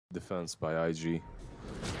Defense by IG.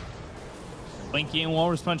 Blinky and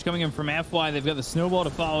Walrus Punch coming in from FY. They've got the snowball to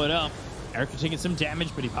follow it up. Erika taking some damage,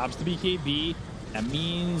 but he pops the BKB. That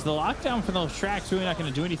means the lockdown for those tracks really not going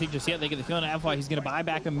to do anything just yet. They get the feeling FY he's going to buy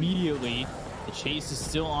back immediately. The chase is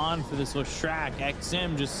still on for this Leshrac.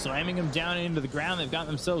 XM just slamming him down into the ground. They've got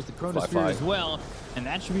themselves the Chronosphere as well, and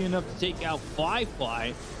that should be enough to take out Fly.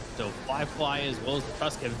 So Fly as well as the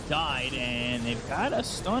Tusk have died, and they've got a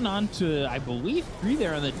stun onto, I believe, 3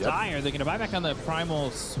 there on the Dire. They're going to buy back on the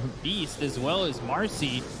Primal Beast as well as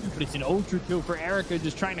Marcy, but it's an ultra kill for Erika,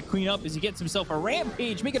 just trying to clean up as he gets himself a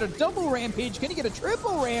Rampage, make it a double Rampage. Can he get a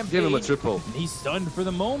triple Rampage? Give him a triple. And he's stunned for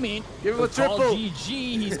the moment. Give him a triple. GG.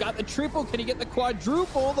 He's got the triple. Can he get the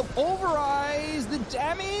quadruple? The Pulverize, the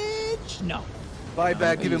damage? No. Buy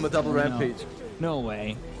back, give him a double Rampage. No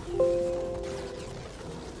way.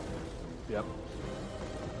 Yep.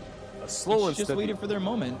 A slow and just steady. waited for their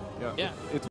moment. Yeah. Yeah. It